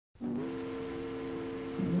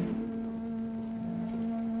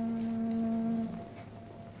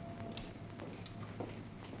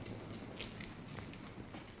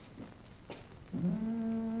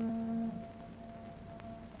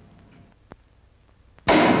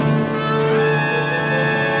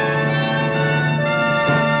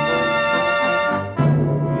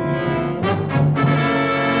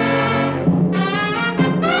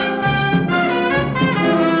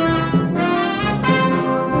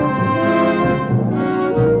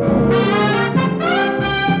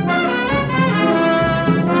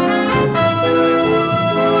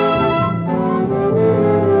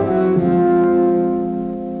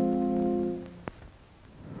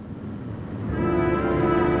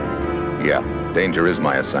Yeah, danger is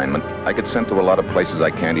my assignment. I get sent to a lot of places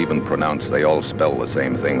I can't even pronounce. They all spell the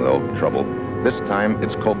same thing, though, trouble. This time,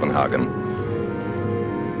 it's Copenhagen.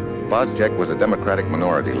 Vozjek was a democratic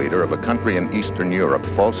minority leader of a country in Eastern Europe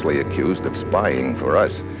falsely accused of spying for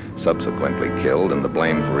us, subsequently killed and the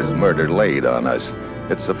blame for his murder laid on us.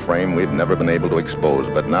 It's a frame we've never been able to expose,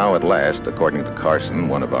 but now at last, according to Carson,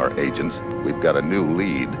 one of our agents, we've got a new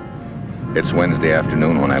lead. It's Wednesday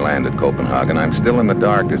afternoon when I land at Copenhagen. I'm still in the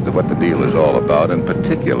dark as to what the deal is all about, and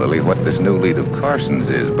particularly what this new lead of Carson's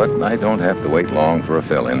is, but I don't have to wait long for a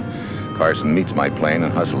fill-in. Carson meets my plane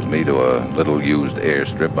and hustles me to a little used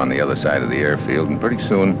airstrip on the other side of the airfield, and pretty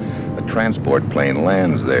soon a transport plane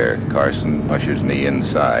lands there. Carson ushers me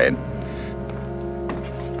inside.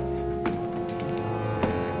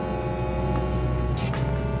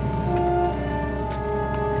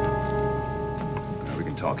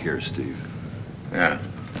 Talk here, Steve. Yeah.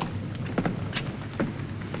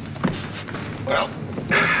 Well,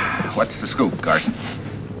 what's the scoop, Carson?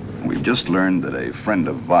 We've just learned that a friend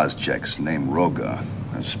of Vozjek's named Roga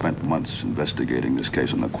has spent months investigating this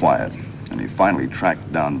case on the quiet, and he finally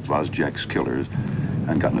tracked down Vozjek's killers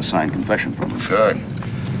and got an signed confession from them. Good.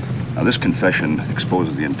 Now, this confession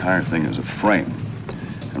exposes the entire thing as a frame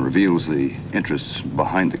and reveals the interests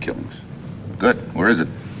behind the killings. Good. Where is it?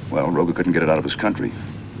 Well, Roga couldn't get it out of his country.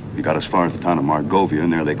 He got as far as the town of Margovia,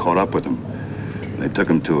 and there they caught up with him. They took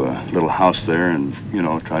him to a little house there and,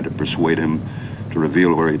 tried to persuade him to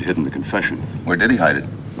reveal where he'd hidden the confession. Where did he hide it?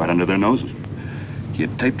 Right under their noses. He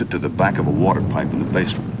had taped it to the back of a water pipe in the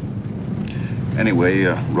basement. Anyway,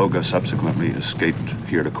 Roga subsequently escaped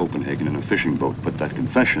here to Copenhagen in a fishing boat, but that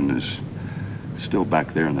confession is still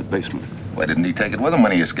back there in that basement. Why didn't he take it with him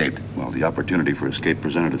when he escaped? Well, the opportunity for escape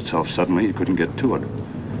presented itself suddenly. He couldn't get to it.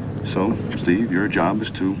 So, Steve, your job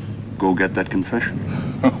is to go get that confession.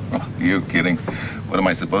 You kidding? What am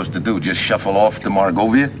I supposed to do, just shuffle off to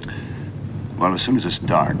Margovia? Well, as soon as it's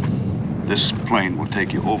dark, this plane will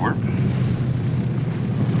take you over.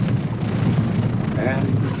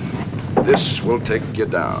 And this will take you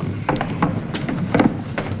down.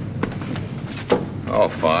 Oh,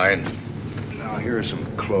 fine. Now, here are some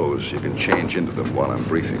clothes. You can change into them while I'm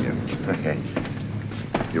briefing you. Okay.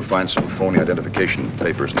 You'll find some phony identification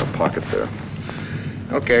papers in the pocket there.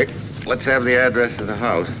 Okay. Let's have the address of the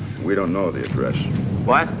house. We don't know the address.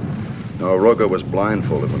 What? No, Roga was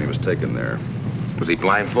blindfolded when he was taken there. Was he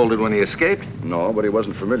blindfolded when he escaped? No, but he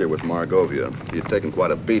wasn't familiar with Margovia. He had taken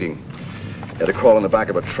quite a beating. He had to crawl in the back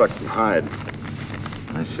of a truck and hide.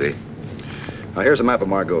 I see. Now, here's a map of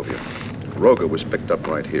Margovia. Roga was picked up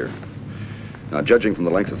right here. Now, judging from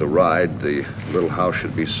the length of the ride, the little house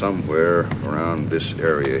should be somewhere around this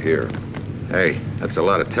area here. Hey, that's a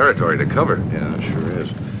lot of territory to cover. Yeah, it sure is.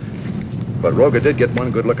 But Roga did get one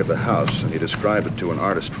good look at the house, and he described it to an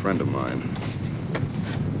artist friend of mine.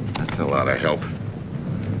 That's a lot of help.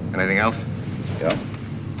 Anything else? Yeah.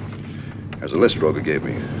 There's a list Roga gave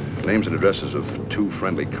me. Names and addresses of 2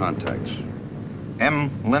 friendly contacts. M.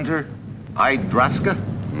 Linter, I. Draska?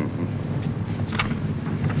 Mm-hmm.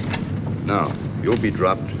 Now, you'll be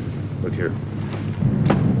dropped, look here.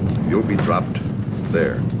 You'll be dropped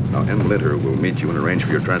there. Now, M. Linter will meet you and arrange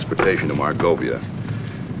for your transportation to Margovia.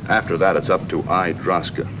 After that, it's up to I.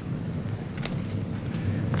 Draska.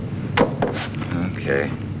 Okay.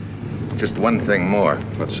 Just one thing more.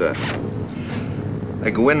 What's that?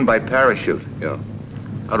 I go in by parachute. Yeah.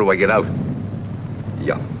 How do I get out?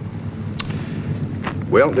 Yeah.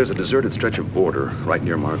 Well, there's a deserted stretch of border right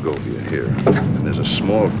near Margovia here. And there's a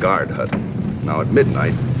small guard hut. Now, at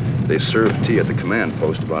midnight, they serve tea at the command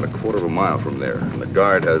post about a quarter of a mile from there. And the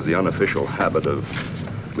guard has the unofficial habit of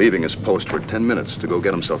leaving his post for 10 minutes to go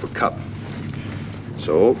get himself a cup.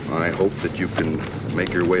 So, I hope that you can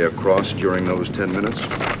make your way across during those 10 minutes.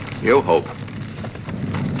 You hope.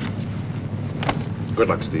 Good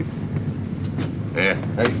luck, Steve. Yeah.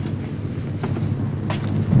 Hey.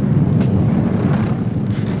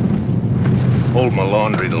 Hold my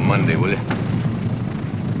laundry till Monday, will you?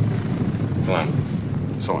 Come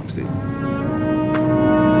on. So long, Steve.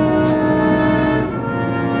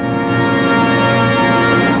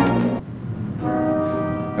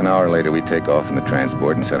 An hour later, we take off in the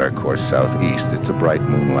transport and set our course southeast. It's a bright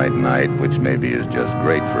moonlight night, which maybe is just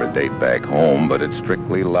great for a date back home, but it's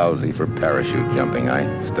strictly lousy for parachute jumping.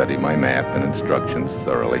 I study my map and instructions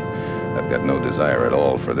thoroughly. I've got no desire at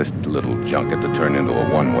all for this little junket to turn into a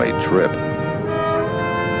one-way trip.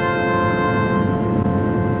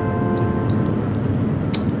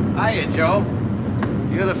 Hiya, Joe.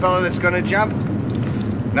 You're the fellow that's gonna jump?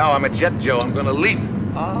 No, I'm a jet, Joe. I'm gonna leap.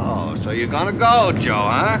 Oh, so you're gonna go, Joe,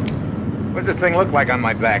 huh? What's this thing look like on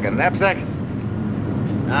my back? A knapsack?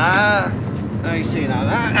 Let me see now.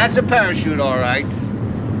 That's a parachute, all right.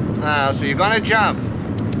 So you're gonna jump.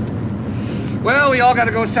 Well, we all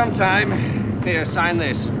gotta go sometime. Here, sign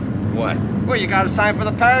this. What? Well, you gotta sign for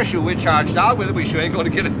the parachute. We're charged out with it. We sure ain't gonna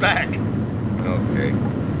get it back. Okay.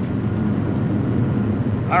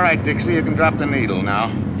 All right, Dixie, you can drop the needle now.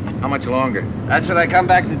 How much longer? That's what I come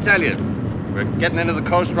back to tell you. We're getting into the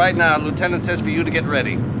coast right now. The lieutenant says for you to get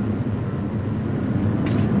ready.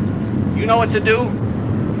 You know what to do?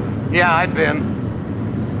 Yeah, I've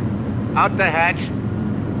been. Out the hatch.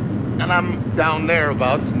 And I'm down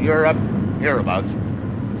thereabouts, and you're up hereabouts.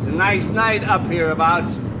 It's a nice night up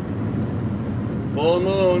hereabouts. Full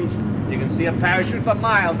moon. You can see a parachute for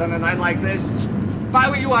miles on a night like this. If I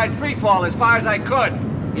were you, I'd free fall as far as I could.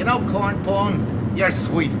 You know, Cornpone, you're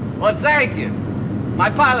sweet. Well, thank you. My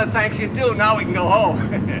pilot thanks you, too. Now we can go home.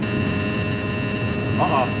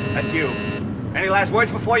 Uh-oh, that's you. Any last words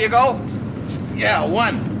before you go? Yeah,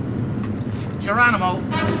 one. Geronimo.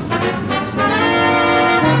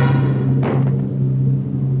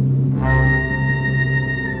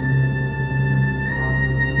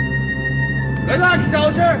 Good luck,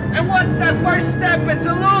 soldier. And what's that first step? It's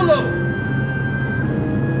a Lulu.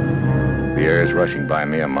 The air is rushing by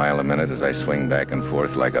me a mile a minute as I swing back and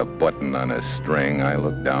forth like a button on a string. I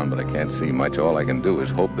look down, but I can't see much. All I can do is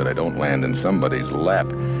hope that I don't land in somebody's lap.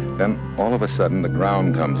 Then, all of a sudden, the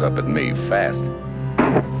ground comes up at me, fast.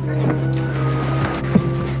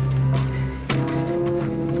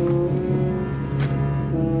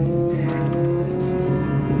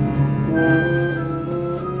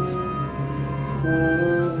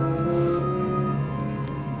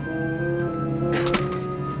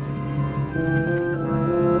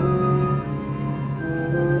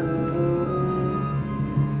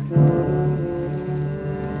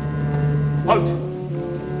 Halt!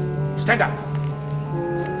 Stand up.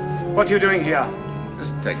 What are you doing here?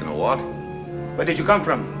 Just taking a walk. Where did you come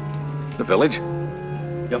from? The village?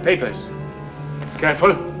 Your papers.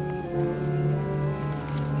 Careful.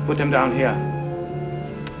 Put them down here.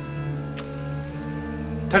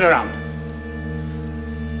 Turn around.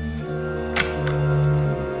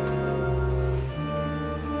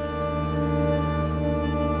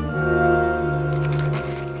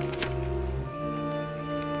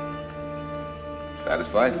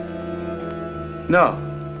 Satisfied? No.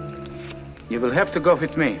 You will have to go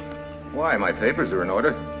with me. Why? My papers are in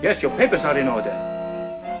order. Yes, your papers are in order.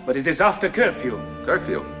 But it is after curfew.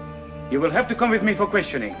 Curfew? You will have to come with me for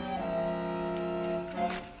questioning.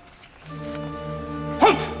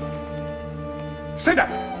 Halt! Stand up!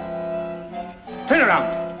 Turn around.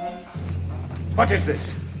 What is this?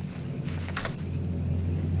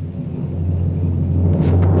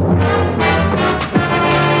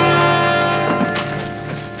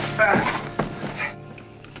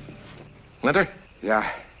 Linter?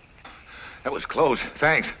 Yeah. That was close.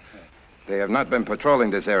 Thanks. They have not been patrolling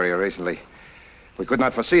this area recently. We could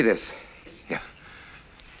not foresee this. Yeah.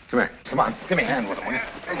 Come here. Come on. Give me a hand with him, will you?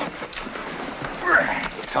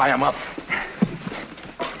 Tie him up.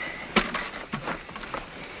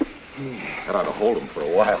 That ought to hold him for a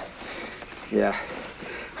while. Yeah.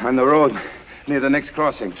 On the road, near the next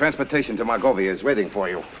crossing. Transportation to Margovia is waiting for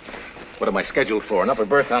you. What am I scheduled for? An upper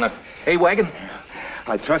berth on a hay wagon?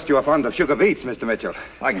 I trust you are fond of sugar beets, Mr. Mitchell.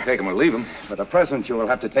 I can take him or leave him. For the present, you will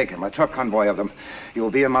have to take him. A truck convoy of them. You will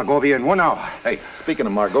be in Margovia in 1 hour. Hey, speaking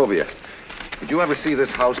of Margovia, did you ever see this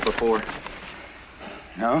house before?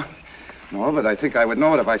 No? No, but I think I would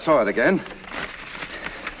know it if I saw it again.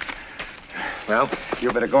 Well?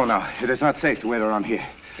 You better go now. It is not safe to wait around here.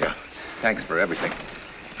 Yeah. Thanks for everything.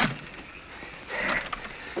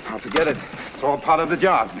 I'll forget it. It's all part of the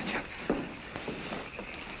job, Mitchell.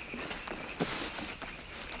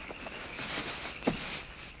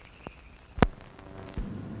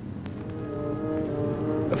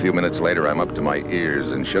 A few minutes later, I'm up to my ears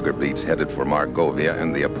in sugar beets, headed for Margovia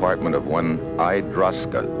and the apartment of one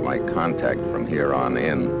Idroska, my contact from here on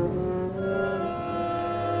in.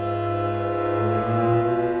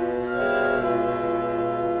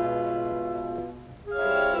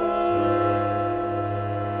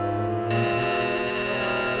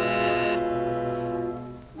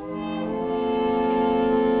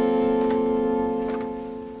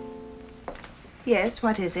 Yes,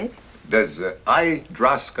 what is it? Does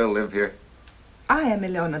Idroska live here? I am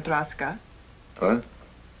Ilona Draska. Huh?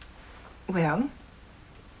 Well,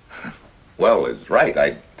 Well is right.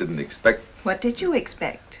 I didn't expect... what did you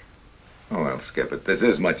expect? Oh, well, skip it. This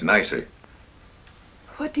is much nicer.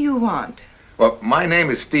 What do you want? Well, my name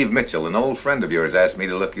is Steve Mitchell. An old friend of yours asked me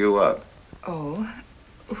to look you up. Oh,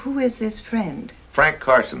 who is this friend? Frank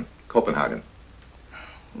Carson, Copenhagen.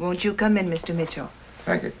 Won't you come in, Mr. Mitchell?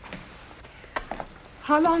 Thank you.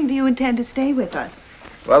 How long do you intend to stay with us?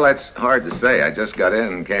 Well, that's hard to say. I just got in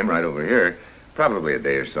and came right over here. Probably a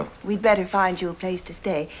day or so. We'd better find you a place to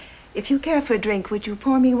stay. If you care for a drink, would you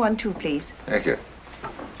pour me one too, please? Thank you.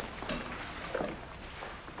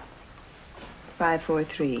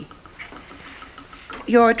 543.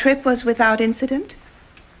 Your trip was without incident?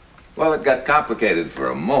 Well, it got complicated for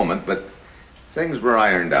a moment, but things were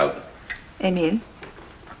ironed out. Emil,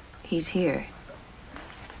 he's here.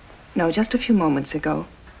 No, just a few moments ago.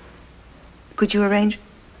 Could you arrange?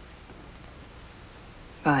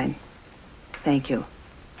 Fine. Thank you.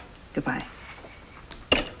 Goodbye.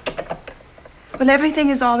 Well, everything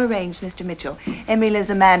is all arranged, Mr. Mitchell. Emil is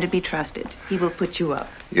a man to be trusted. He will put you up.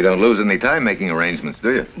 You don't lose any time making arrangements,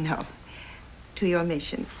 do you? No. To your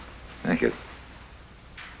mission. Thank you.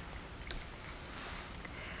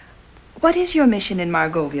 What is your mission in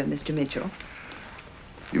Margovia, Mr. Mitchell?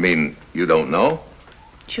 You mean you don't know?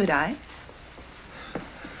 Should I?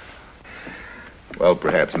 Well,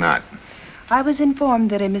 perhaps not. I was informed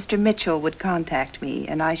that a Mr. Mitchell would contact me,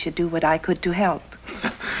 and I should do what I could to help.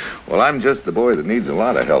 Well, I'm just the boy that needs a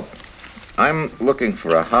lot of help. I'm looking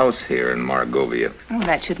for a house here in Margovia. Oh,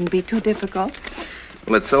 that shouldn't be too difficult.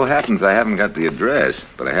 Well, it so happens I haven't got the address,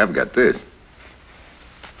 but I have got this.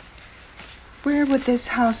 Where would this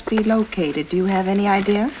house be located? Do you have any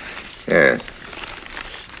idea? Yeah.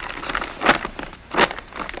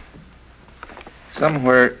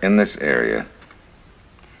 Somewhere in this area.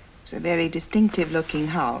 It's a very distinctive-looking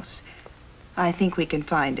house. I think we can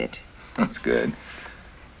find it. That's good.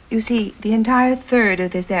 You see, the entire third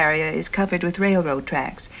of this area is covered with railroad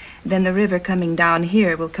tracks. Then the river coming down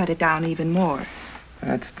here will cut it down even more.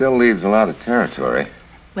 That still leaves a lot of territory.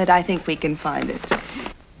 But I think we can find it.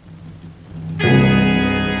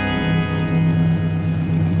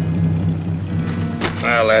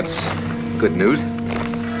 Well, that's good news.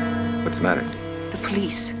 What's the matter? The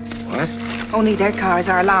police. What? Only their cars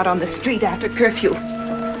are allowed on the street after curfew.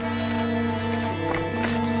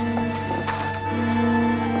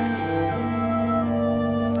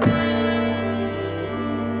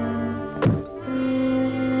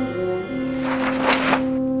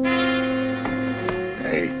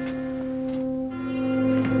 Hey.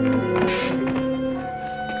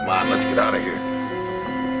 Come on, let's get out of here.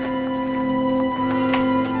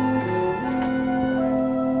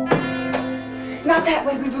 Not that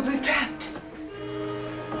way, we will be trapped.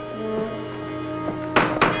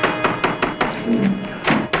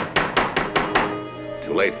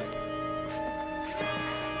 Too late.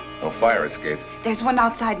 No fire escape. There's one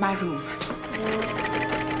outside my room.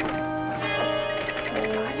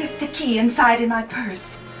 I left the key inside in my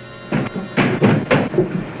purse.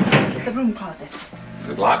 The room closet. Is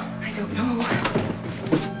it locked? I don't know.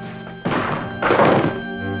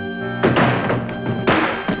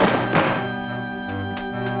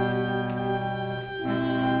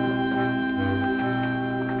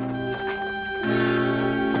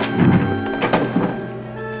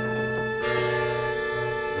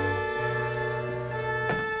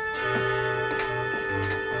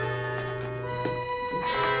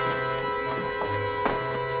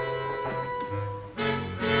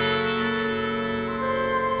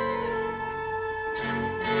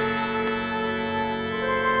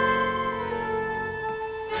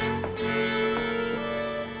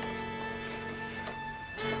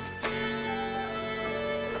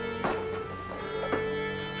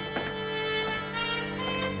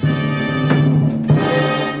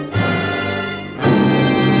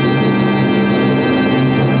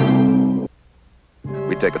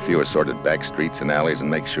 Take a few assorted back streets and alleys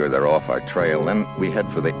and make sure they're off our trail. Then we head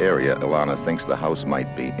for the area Ilana thinks the house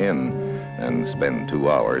might be in and spend 2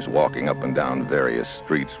 hours walking up and down various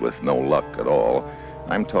streets with no luck at all.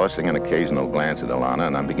 I'm tossing an occasional glance at Ilana,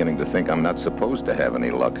 and I'm beginning to think I'm not supposed to have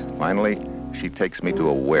any luck. Finally, she takes me to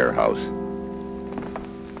a warehouse.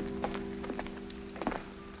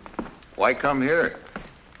 Why come here?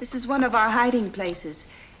 This is one of our hiding places.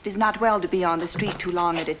 It is not well to be on the street too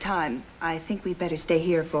long at a time. I think we'd better stay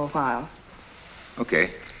here for a while. Okay.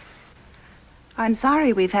 I'm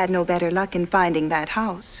sorry we've had no better luck in finding that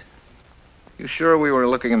house. You sure we were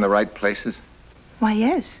looking in the right places? Why,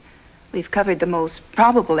 yes. We've covered the most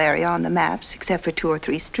probable area on the maps, except for 2 or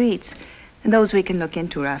 3 streets. And those we can look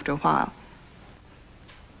into after a while.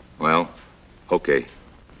 Well, okay.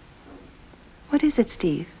 What is it,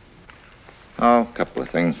 Steve? Oh, a couple of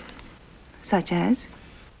things. Such as?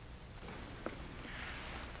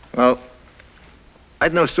 Well,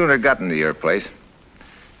 I'd no sooner gotten to your place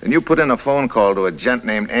than you put in a phone call to a gent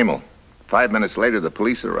named Emil. 5 minutes later, the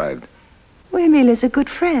police arrived. Well, Emil is a good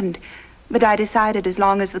friend. But I decided as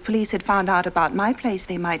long as the police had found out about my place,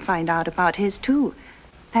 they might find out about his, too.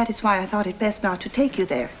 That is why I thought it best not to take you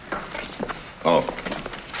there. Oh.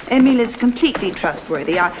 Emil is completely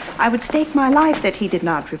trustworthy. I would stake my life that he did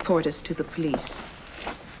not report us to the police.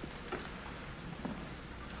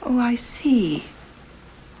 Oh, I see.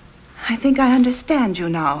 I think I understand you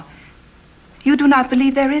now. You do not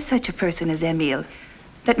believe there is such a person as Emil.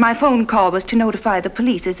 That my phone call was to notify the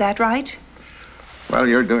police, is that right? Well,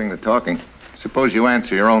 you're doing the talking. Suppose you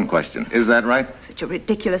answer your own question. Is that right? Such a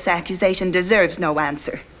ridiculous accusation deserves no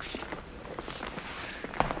answer.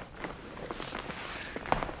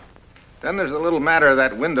 Then there's a little matter of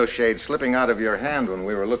that window shade slipping out of your hand when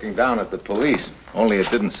we were looking down at the police. Only it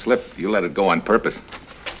didn't slip. You let it go on purpose.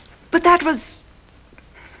 But that was...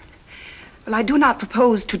 Well, I do not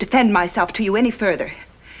propose to defend myself to you any further.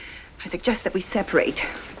 I suggest that we separate.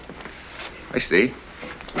 I see.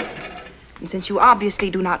 And since you obviously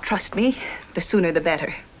do not trust me, the sooner the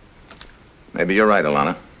better. Maybe you're right,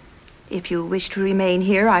 Alana. If you wish to remain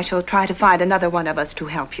here, I shall try to find another one of us to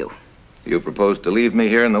help you. You propose to leave me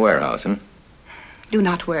here in the warehouse, huh? Do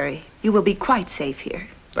not worry. You will be quite safe here.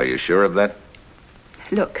 Are you sure of that?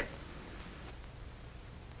 Look.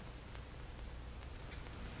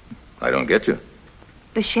 I don't get you.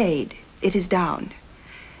 The shade. It is down.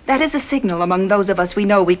 That is a signal among those of us we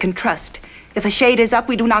know we can trust. If a shade is up,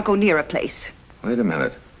 we do not go near a place. Wait a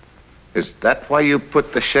minute. Is that why you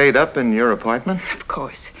put the shade up in your apartment? Of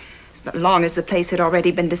course. As long as the place had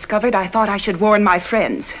already been discovered, I thought I should warn my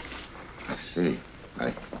friends. I see.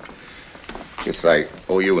 I guess I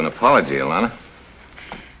owe you an apology, Alana.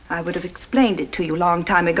 I would have explained it to you long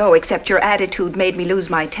time ago, except your attitude made me lose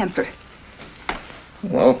my temper.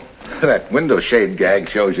 Well, that window shade gag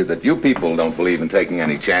shows you that you people don't believe in taking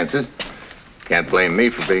any chances. Can't blame me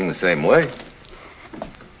for being the same way.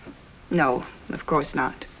 No, of course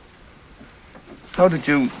not. How did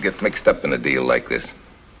you get mixed up in a deal like this?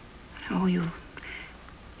 Oh,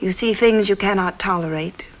 you see things you cannot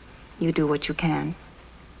tolerate. You do what you can.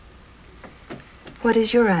 What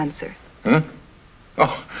is your answer? Huh?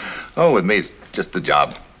 Oh, with me it's just a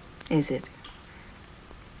job. Is it?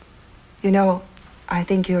 You know, I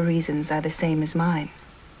think your reasons are the same as mine.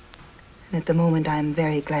 And at the moment, I'm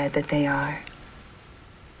very glad that they are.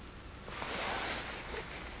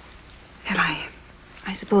 Well,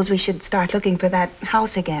 I suppose we should start looking for that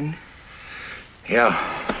house again. Yeah,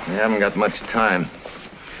 we haven't got much time.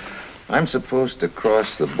 I'm supposed to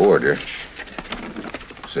cross the border.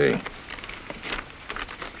 See.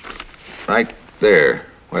 Right there,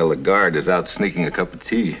 while the guard is out sneaking a cup of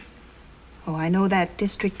tea. Oh, I know that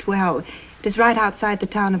district well. It is right outside the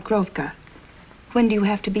town of Grovka. When do you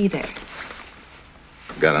have to be there?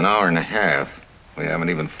 Got an hour and a half. We haven't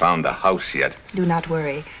even found the house yet. Do not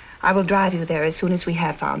worry. I will drive you there as soon as we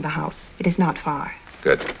have found the house. It is not far.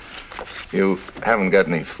 Good. You haven't got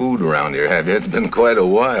any food around here, have you? It's been quite a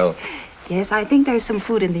while. Yes, I think there's some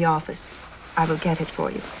food in the office. I will get it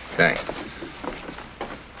for you. Thanks.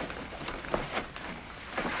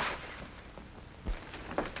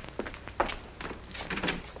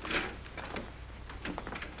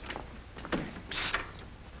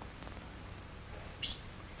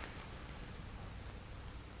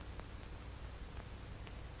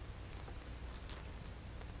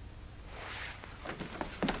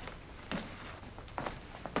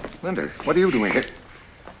 Linda, what are you doing here?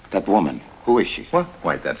 That woman, who is she? What?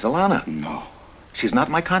 Why, that's Alana. No. She's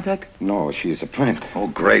not my contact? No, she is a friend. Oh,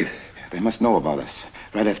 great. They must know about us.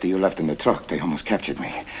 Right after you left in the truck, they almost captured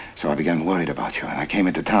me. So I began worried about you, and I came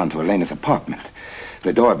into town to Elena's apartment.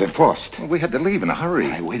 The door had been forced. Well, we had to leave in a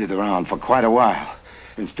hurry. I waited around for quite a while,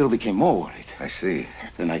 and still became more worried. I see.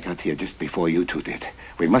 Then I got here just before you two did.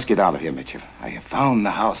 We must get out of here, Mitchell. I have found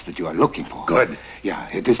the house that you are looking for. Good. Yeah,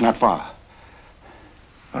 it is not far.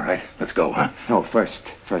 All right, let's go, huh? No, first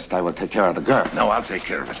I will take care of the girl. No, I'll take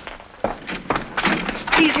care of it.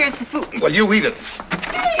 Steve, here's the food. Well, you eat it.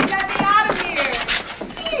 Steve, let me out of here!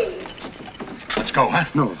 Steve! Let's go, huh?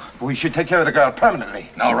 No, we should take care of the girl permanently.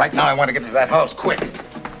 No, right now I want to get to that house, quick.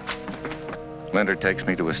 Splinter takes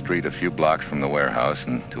me to a street a few blocks from the warehouse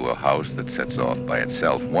and to a house that sets off by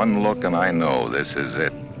itself. One look and I know this is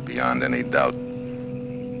it, beyond any doubt.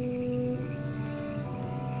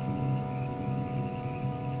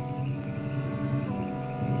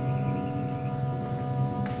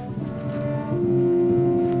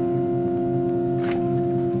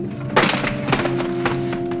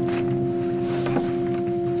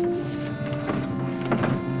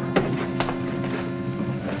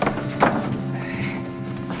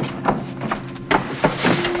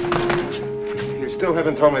 You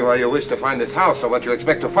haven't told me why you wish to find this house or what you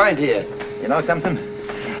expect to find here. You know something?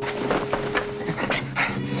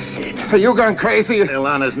 Are you gone crazy?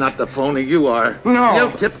 Ilana's not the phony, you are.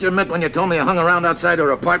 No. You tipped your mitt when you told me you hung around outside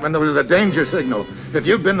her apartment. There was a danger signal. If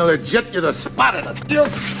you'd been legit, you'd have spotted it. You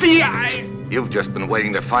see, You've just been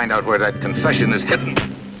waiting to find out where that confession is hidden.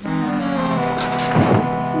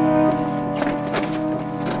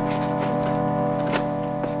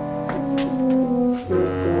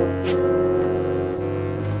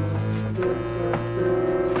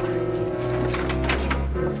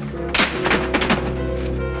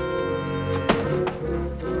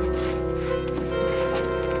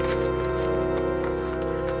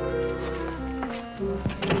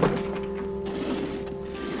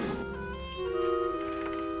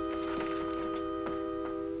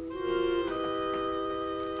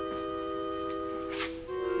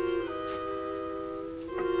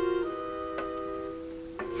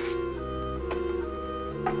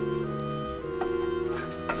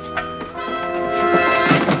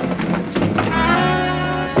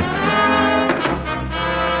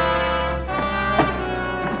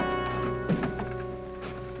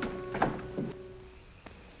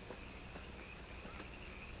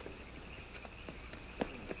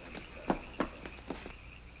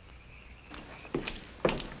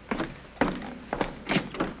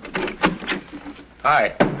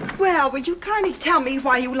 Hi. Well, will you kindly tell me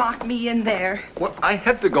why you locked me in there? Well, I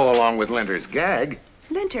had to go along with Linter's gag.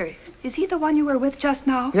 Linter, is he the one you were with just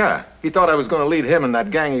now? Yeah, he thought I was going to lead him and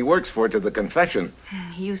that gang he works for to the confession.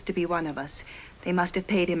 He used to be one of us. They must have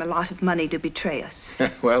paid him a lot of money to betray us.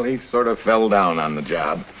 Well, he sort of fell down on the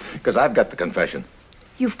job, because I've got the confession.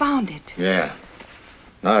 You found it. Yeah.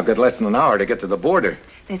 Now I've got less than an hour to get to the border.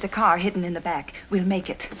 There's a car hidden in the back. We'll make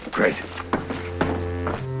it. Great.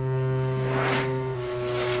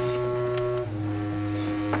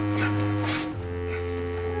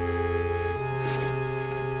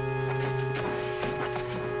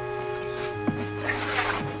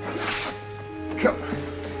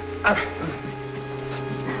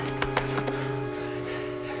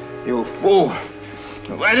 You fool.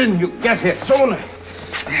 Why didn't you get here sooner?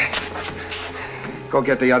 Go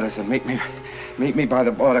get the others and meet me by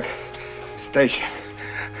the border station.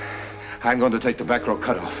 I'm going to take the back road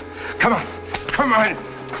cutoff. Come on. Come on.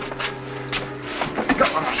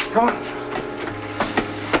 Come on. Come on.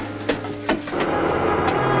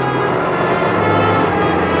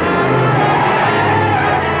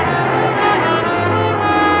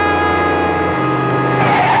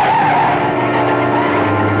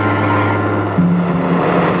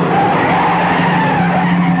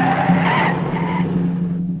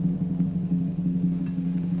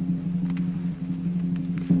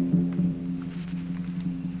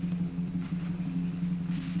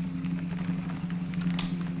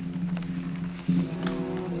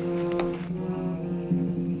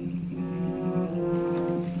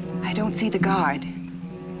 I don't see the guard.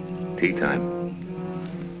 Tea time.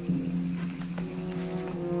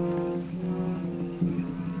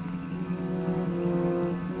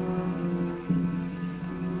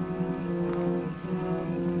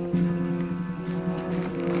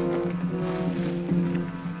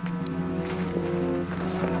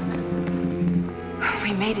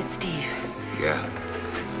 We made it, Steve. Yeah.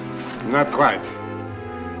 Not quite.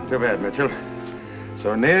 Too bad, Mitchell.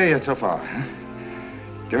 So near yet so far, huh?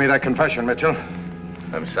 Give me that confession, Mitchell.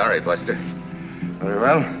 I'm sorry, Buster. Very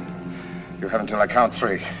well. You have until I count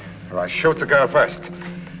 3, or I shoot the girl first.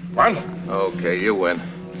 1. Okay, you win.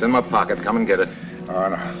 It's in my pocket. Come and get it. Oh,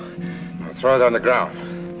 no. I'll throw it on the ground.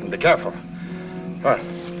 And be careful. 1.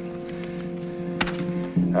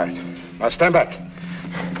 All right. Now stand back.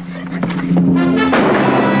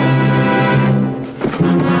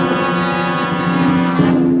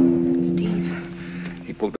 Steve.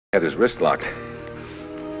 He pulled had his wrist locked.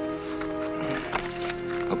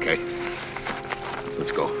 Okay.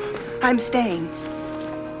 Let's go. I'm staying.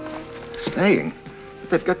 Staying? But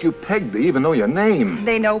they've got you pegged. They even know your name.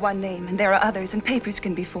 They know one name, and there are others, and papers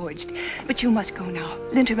can be forged. But you must go now.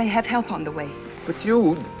 Linter may have help on the way. But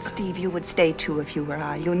you... Steve, you would stay too if you were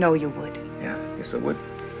I. You know you would. Yeah, yes I would.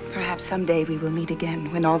 Perhaps someday we will meet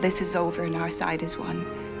again, when all this is over and our side is won.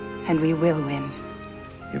 And we will win.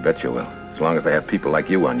 You bet you will. As long as they have people like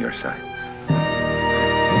you on your side.